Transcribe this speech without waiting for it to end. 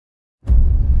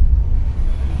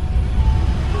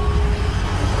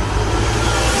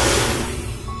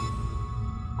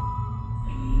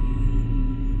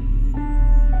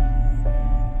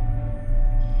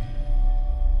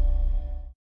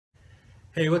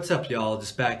Hey, what's up, y'all?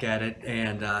 Just back at it,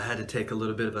 and I had to take a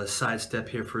little bit of a sidestep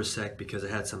here for a sec because I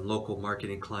had some local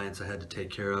marketing clients I had to take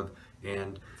care of,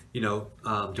 and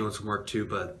doing some work too.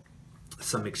 But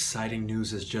some exciting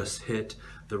news has just hit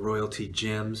the Royaltie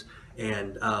Gems,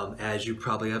 and as you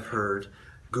probably have heard,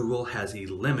 Google has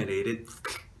eliminated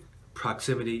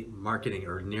proximity marketing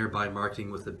or nearby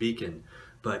marketing with a beacon.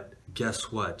 But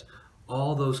guess what?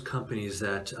 All those companies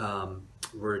that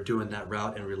were doing that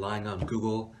route and relying on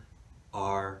Google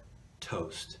are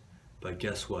toast. But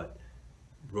guess what?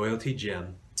 Royaltie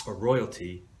Gem, or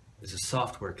Royaltie, is a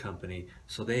software company,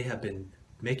 so they have been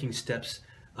making steps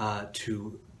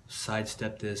to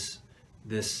sidestep this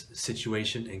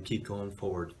situation and keep going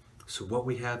forward. So what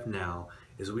we have now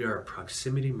is we are a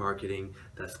proximity marketing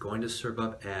that's going to serve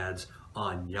up ads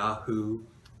on Yahoo,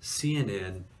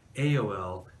 CNN,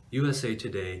 AOL, USA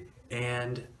Today,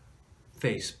 and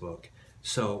Facebook.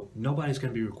 So nobody's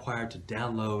going to be required to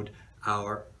download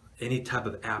any type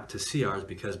of app to see ours,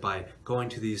 because by going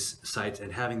to these sites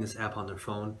and having this app on their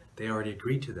phone, they already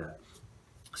agreed to that.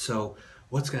 So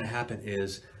what's going to happen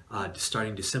is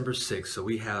starting December 6th, so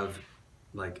we have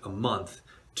like a month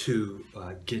to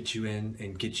get you in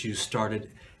and get you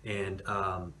started and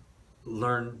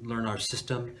learn our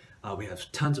system. We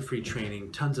have tons of free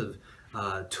training, tons of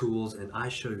tools, and I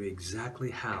show you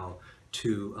exactly how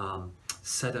to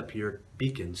set up your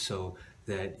beacon so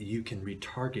that you can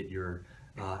retarget your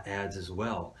ads as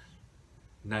well.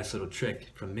 Nice little trick.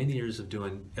 From many years of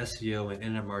doing SEO and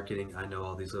internet marketing, I know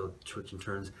all these little twists and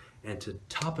turns, and to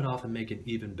top it off and make it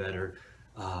even better,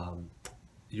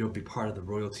 you'll be part of the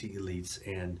Royaltie Elites,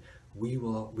 and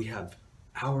we have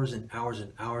hours and hours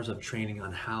and hours of training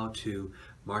on how to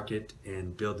market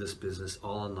and build this business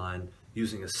all online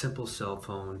using a simple cell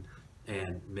phone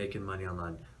and making money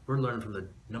online. We're learning from the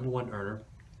 #1 earner,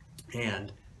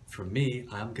 and for me,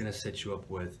 I'm going to set you up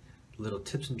with little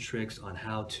tips and tricks on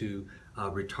how to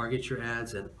retarget your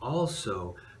ads, and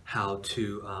also how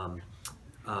to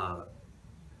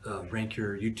rank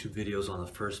your YouTube videos on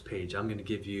the first page. I'm going to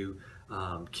give you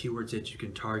keywords that you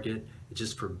can target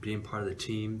just for being part of the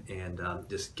team, and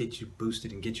just get you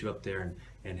boosted and get you up there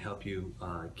and help you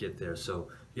get there. So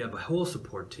you have a whole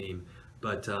support team,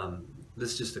 but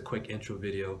this is just a quick intro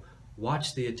video.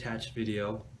 Watch the attached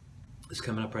video. It's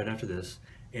coming up right after this,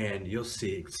 and you'll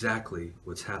see exactly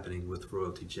what's happening with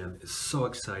Royaltie Gem. It's so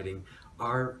exciting.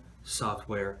 Our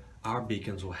software, our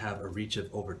beacons will have a reach of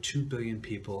over 2 billion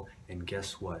people, and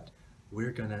guess what?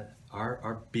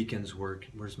 Our beacons work,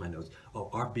 where's my notes? Oh,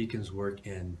 our beacons work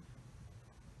in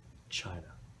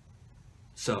China.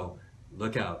 So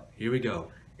look out, here we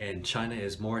go. And China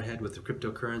is more ahead with the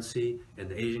cryptocurrency, and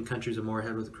the Asian countries are more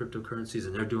ahead with the cryptocurrencies,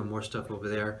 and they're doing more stuff over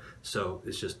there. So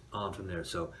it's just on from there.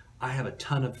 So I have a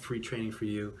ton of free training for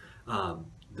you.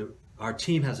 Our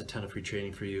team has a ton of free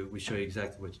training for you. We show you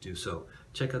exactly what to do. So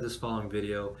check out this following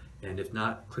video, and if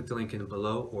not, click the link in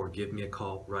below or give me a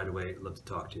call right away. I'd love to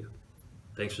talk to you.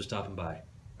 Thanks for stopping by.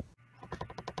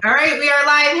 All right, we are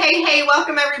live. Hey,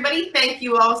 welcome everybody. Thank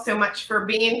you all so much for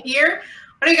being here.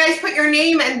 Why don't you guys put your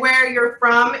name and where you're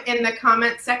from in the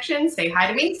comment section. Say hi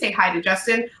to me, say hi to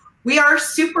Justin. We are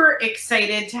super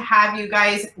excited to have you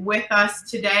guys with us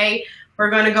today.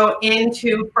 We're going to go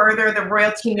into further the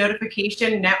Royaltie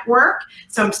Notification Network.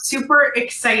 So I'm super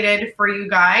excited for you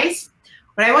guys.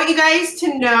 What I want you guys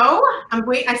to know,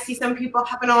 I see some people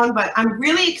hopping on, but I'm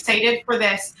really excited for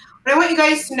this. What I want you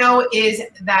guys to know is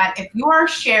that if you are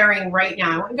sharing right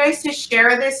now, I want you guys to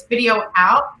share this video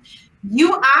out.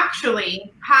 You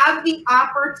actually have the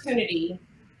opportunity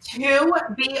to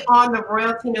be on the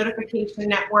Royaltie Notification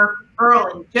Network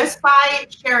early. Just by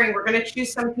sharing, we're going to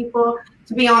choose some people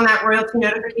to be on that Royaltie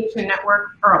Notification Network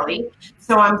early.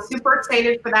 So I'm super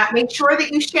excited for that. Make sure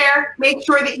that you share. Make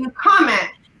sure that you comment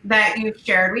that you've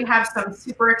shared. We have some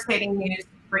super exciting news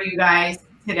for you guys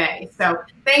today. So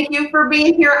thank you for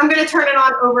being here. I'm going to turn it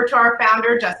on over to our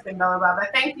founder, Justin Bellababa.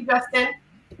 Thank you, Justin.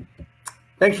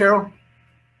 Thanks, Cheryl.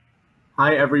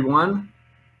 Hi, everyone.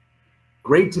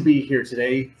 Great to be here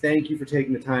today. Thank you for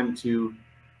taking the time to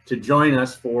join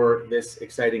us for this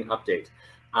exciting update.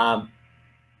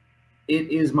 It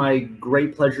is my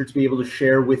great pleasure to be able to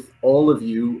share with all of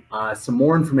you some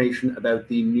more information about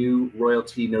the new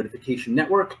Royaltie Notification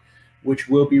Network, which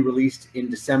will be released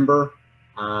in December.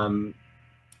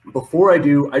 Before I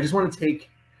do, I just want to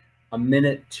take a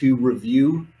minute to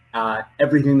review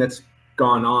everything that's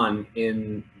gone on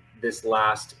in this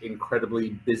last incredibly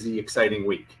busy, exciting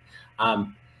week.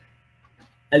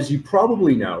 As you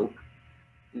probably know,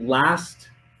 last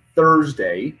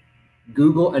Thursday,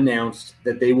 Google announced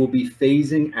that they will be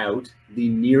phasing out the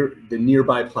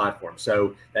nearby platform.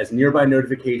 So as nearby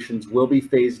notifications will be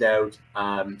phased out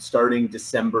starting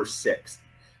December 6th.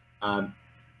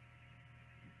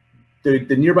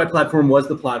 The nearby platform was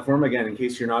the platform, again, in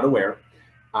case you're not aware,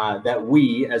 that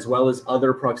we, as well as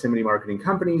other proximity marketing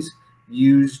companies,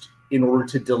 used in order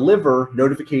to deliver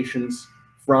notifications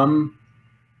from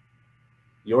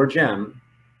your gem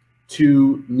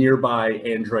to nearby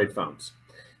Android phones.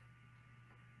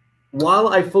 While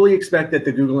I fully expect that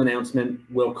the Google announcement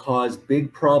will cause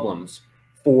big problems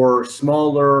for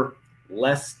smaller,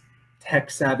 less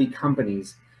tech-savvy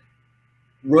companies,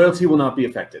 Royaltie will not be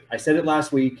affected. I said it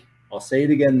last week. I'll say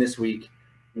it again this week.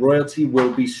 Royaltie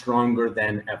will be stronger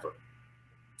than ever.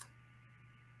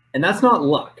 And that's not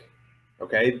luck,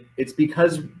 okay? It's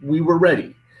because we were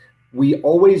ready. We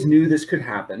always knew this could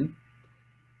happen.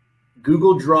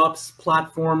 Google drops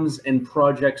platforms and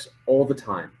projects all the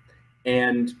time.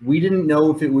 And we didn't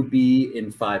know if it would be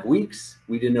in 5 weeks.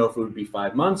 We didn't know if it would be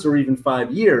 5 months or even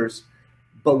 5 years,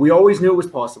 but we always knew it was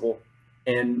possible.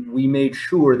 And we made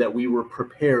sure that we were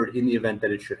prepared in the event that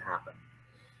it should happen.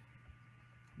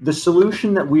 The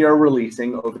solution that we are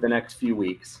releasing over the next few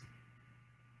weeks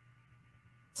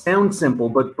sounds simple,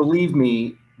 but believe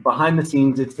me, behind the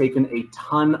scenes, it's taken a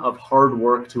ton of hard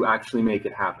work to actually make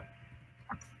it happen.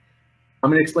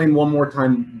 I'm going to explain one more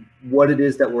time what it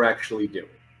is that we're actually doing.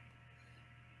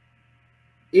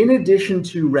 In addition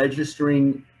to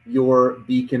registering your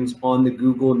beacons on the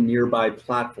Google Nearby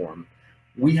platform,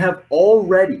 we have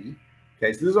already,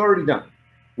 okay, so this is already done.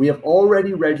 We have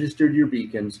already registered your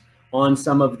beacons on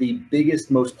some of the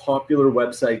biggest, most popular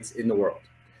websites in the world.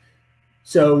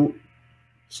 So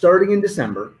starting in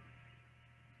December,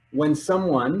 when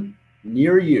someone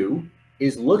near you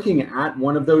is looking at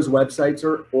one of those websites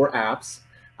or apps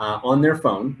on their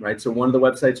phone, right? So one of the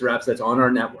websites or apps that's on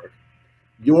our network,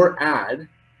 your ad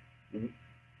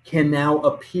can now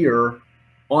appear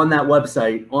on that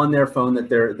website on their phone that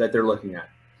they're looking at.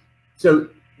 So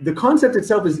the concept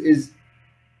itself is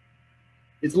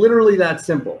it's literally that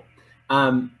simple.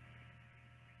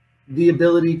 The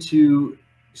ability to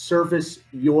surface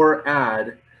your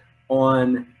ad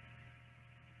on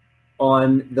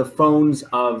the phones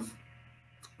of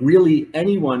really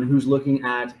anyone who's looking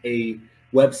at a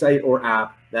website or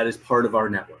app that is part of our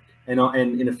network. And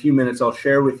in a few minutes, I'll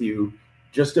share with you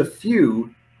just a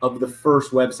few of the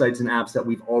first websites and apps that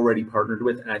we've already partnered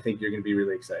with, and I think you're going to be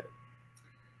really excited.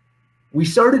 We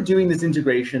started doing this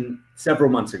integration several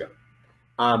months ago.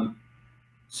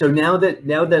 So now that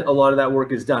a lot of that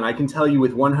work is done, I can tell you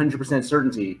with 100%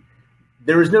 certainty,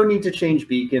 there is no need to change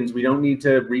beacons. We don't need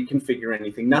to reconfigure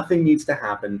anything. Nothing needs to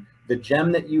happen. The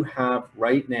gem that you have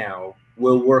right now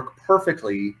will work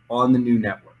perfectly on the new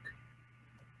network.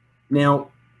 Now,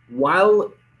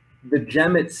 while the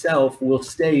gem itself will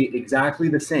stay exactly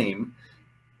the same,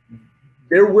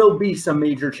 there will be some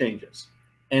major changes.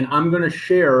 And I'm going to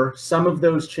share some of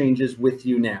those changes with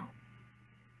you now.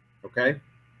 Okay?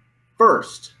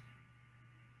 First,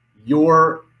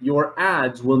 your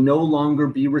ads will no longer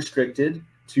be restricted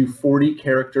to 40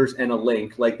 characters and a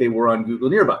link like they were on Google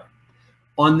Nearby.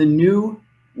 On the new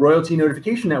Royaltie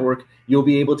Notification Network, you'll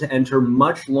be able to enter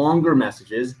much longer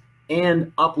messages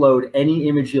and upload any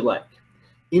image you like.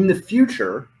 In the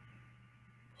future,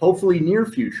 hopefully near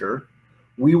future,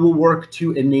 we will work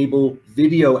to enable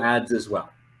video ads as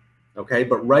well. Okay,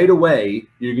 but right away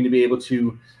you're going to be able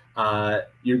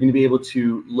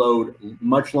to load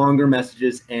much longer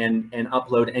messages and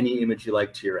upload any image you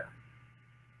like to your ad.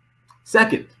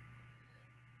 Second,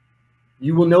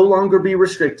 you will no longer be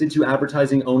restricted to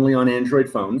advertising only on Android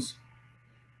phones.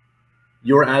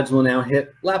 Your ads will now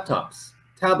hit laptops,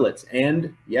 tablets,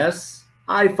 and yes,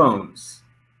 iPhones.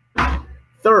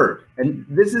 Third, and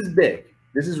this is big,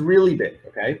 this is really big,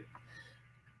 okay?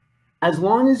 As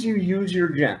long as you use your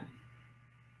gem,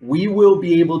 we will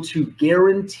be able to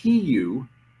guarantee you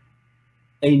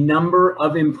a number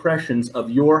of impressions of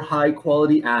your high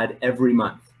quality ad every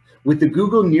month. With the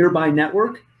Google Nearby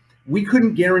network, we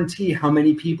couldn't guarantee how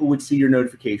many people would see your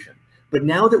notification. But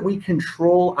now that we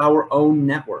control our own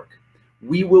network,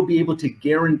 we will be able to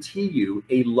guarantee you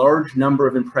a large number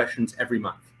of impressions every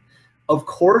month. Of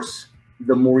course,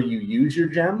 the more you use your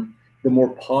gem, the more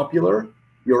popular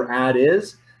your ad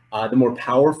is, the more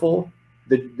powerful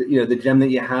the gem that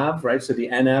you have, right? So the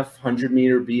NF, 100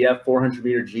 meter, BF, 400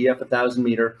 meter, GF, 1000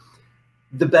 meter,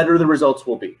 the better the results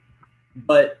will be.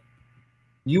 But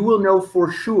you will know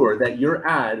for sure that your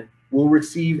ad will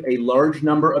receive a large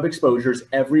number of exposures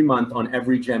every month on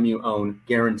every gem you own,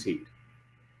 guaranteed.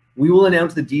 We will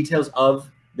announce the details of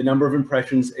the number of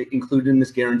impressions included in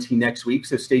this guarantee next week,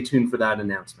 so stay tuned for that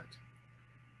announcement.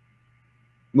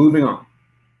 Moving on.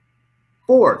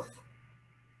 Fourth,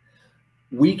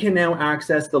 we can now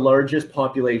access the largest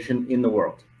population in the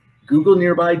world. Google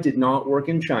Nearby did not work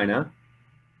in China.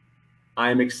 I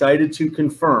am excited to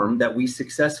confirm that we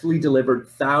successfully delivered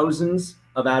thousands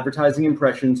of advertising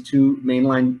impressions to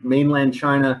mainland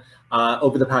China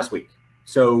over the past week.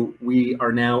 So we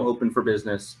are now open for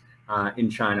business in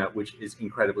China, which is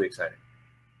incredibly exciting.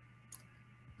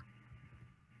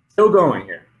 Still going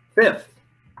here. Fifth,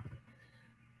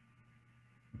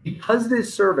 because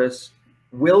this service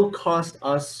will cost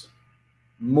us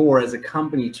more as a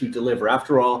company to deliver.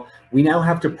 After all, we now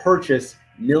have to purchase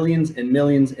millions and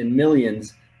millions and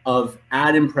millions of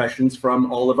ad impressions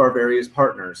from all of our various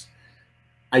partners.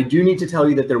 I do need to tell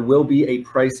you that there will be a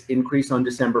price increase on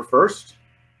December 1st.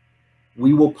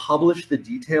 We will publish the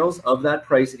details of that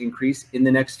price increase in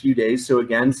the next few days. So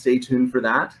again, stay tuned for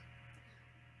that.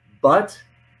 But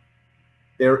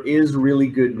there is really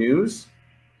good news.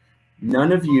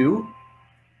 None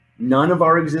of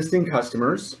our existing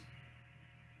customers,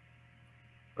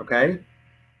 okay?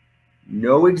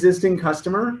 No existing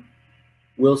customer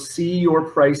will see your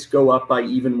price go up by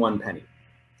even 1 penny.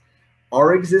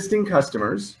 Our existing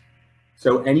customers,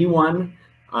 so anyone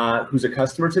who's a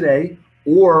customer today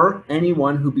or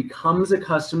anyone who becomes a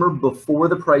customer before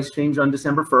the price change on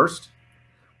December 1st,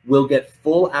 will get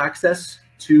full access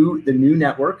to the new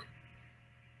network,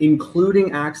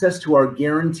 including access to our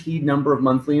guaranteed number of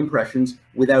monthly impressions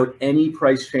without any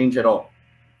price change at all.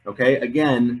 Okay,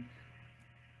 again,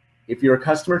 if you're a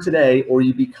customer today or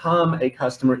you become a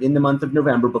customer in the month of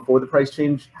November before the price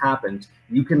change happened,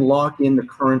 you can lock in the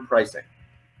current pricing.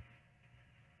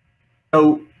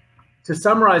 So to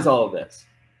summarize all of this,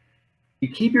 you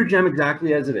keep your gem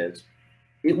exactly as it is,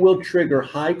 it will trigger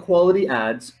high quality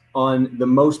ads on the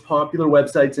most popular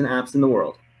websites and apps in the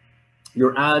world.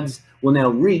 Your ads will now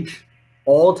reach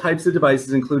all types of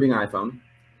devices, including iPhone.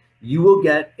 You will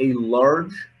get a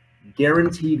large,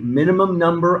 guaranteed minimum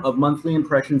number of monthly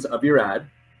impressions of your ad.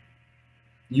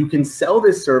 You can sell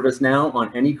this service now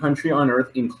on any country on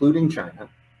earth, including China.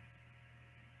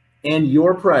 And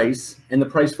your price, and the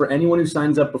price for anyone who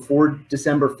signs up before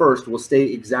December 1st, will stay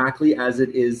exactly as it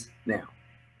is now.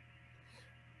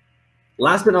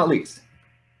 Last but not least,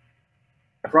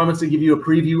 I promise to give you a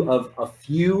preview of a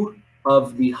few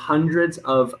of the hundreds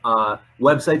of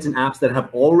websites and apps that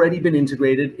have already been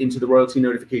integrated into the Royalty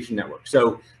Notification Network.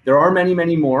 So there are many,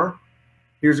 many more.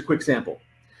 Here's a quick sample.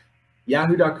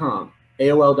 Yahoo.com,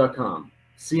 AOL.com,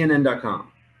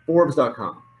 CNN.com,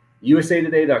 Forbes.com,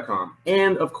 USAtoday.com,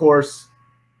 and of course,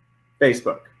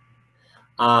 Facebook.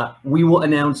 We will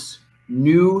announce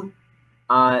new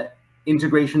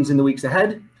integrations in the weeks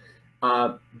ahead.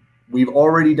 We've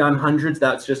already done hundreds.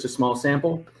 That's just a small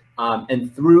sample.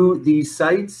 And through these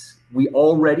sites, we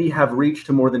already have reached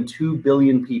to more than 2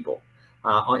 billion people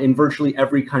in virtually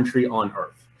every country on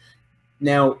earth.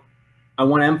 Now, I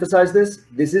want to emphasize this.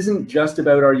 This isn't just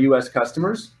about our US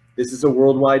customers. This is a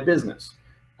worldwide business.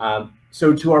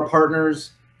 So to our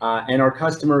partners and our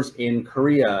customers in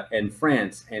Korea and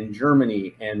France and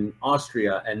Germany and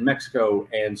Austria and Mexico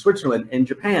and Switzerland and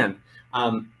Japan,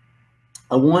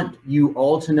 I want you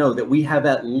all to know that we have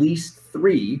at least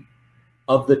 3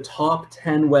 of the top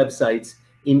 10 websites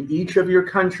in each of your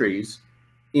countries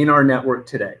in our network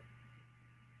today.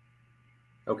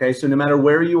 Okay, so no matter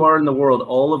where you are in the world,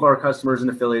 all of our customers and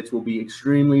affiliates will be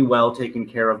extremely well taken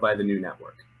care of by the new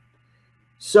network.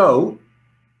 So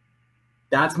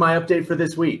that's my update for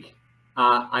this week.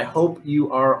 I hope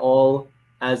you are all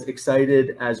as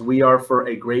excited as we are for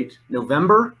a great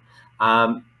November.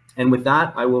 And with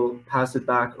that, I will pass it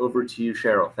back over to you,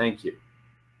 Cheryl. Thank you.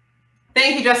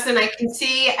 Thank you, Justin. I can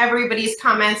see everybody's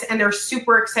comments and they're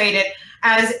super excited,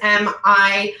 as am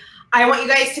I. I want you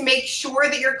guys to make sure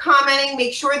that you're commenting,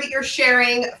 make sure that you're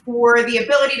sharing for the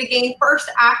ability to gain first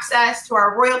access to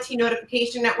our Royalty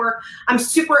Notification Network. I'm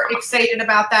super excited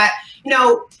about that. You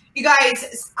know, you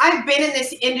guys, I've been in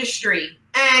this industry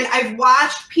and I've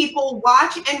watched people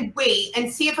watch and wait and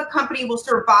see if a company will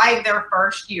survive their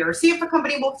first year, see if a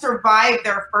company will survive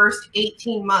their first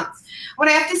 18 months. What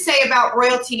I have to say about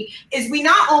Royalty is we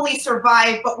not only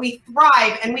survive, but we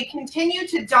thrive and we continue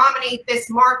to dominate this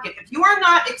market. If you are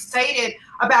not excited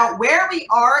about where we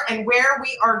are and where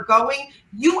we are going,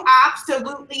 you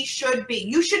absolutely should be.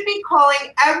 You should be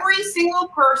calling every single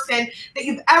person that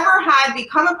you've ever had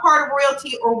become a part of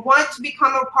Royalty or want to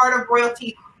become a part of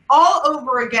Royalty all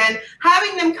over again,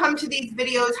 having them come to these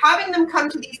videos, having them come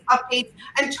to these updates,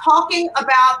 and talking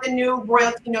about the new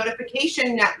Royalty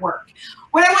Notification Network.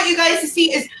 What I want you guys to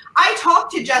see is, I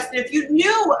talked to Justin. If you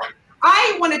knew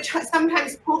I want to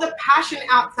sometimes pull the passion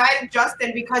outside of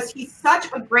Justin because he's such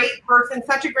a great person,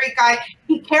 such a great guy.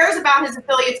 He cares about his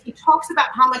affiliates. He talks about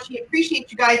how much he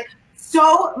appreciates you guys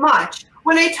so much.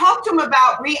 When I talk to him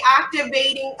about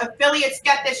reactivating affiliates,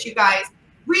 get this, you guys,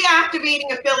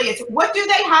 reactivating affiliates, what do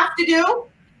they have to do?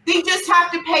 They just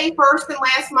have to pay first and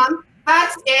last month.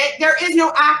 That's it. There is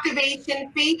no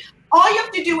activation fee. All you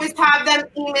have to do is have them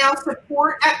email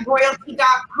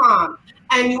support@royaltie.com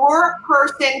and your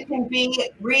person can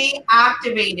be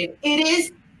reactivated. It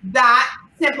is that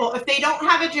simple. If they don't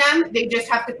have a gem, they just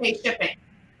have to pay shipping.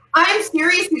 I'm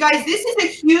serious, you guys. This is a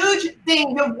huge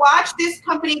thing. To watch this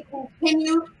company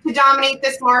continue to dominate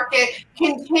this market,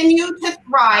 continue to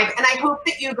thrive, and I hope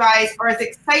that you guys are as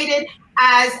excited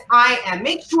as I am.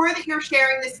 Make sure that you're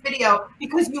sharing this video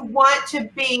because you want to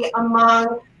be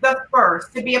among the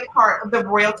first to be a part of the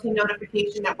Royalty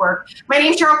Notification Network. My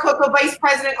name is Cheryl Coco, Vice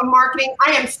President of Marketing.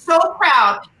 I am so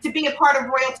proud to be a part of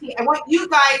Royalty. I want you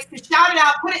guys to shout it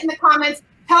out, put it in the comments,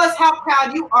 tell us how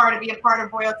proud you are to be a part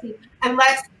of Royalty, and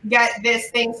let's get this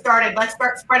thing started. Let's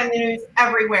start spreading the news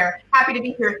everywhere. Happy to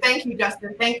be here. Thank you,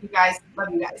 Justin. Thank you, guys. Love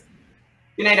you guys.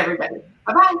 Good night, everybody.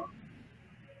 Bye-bye.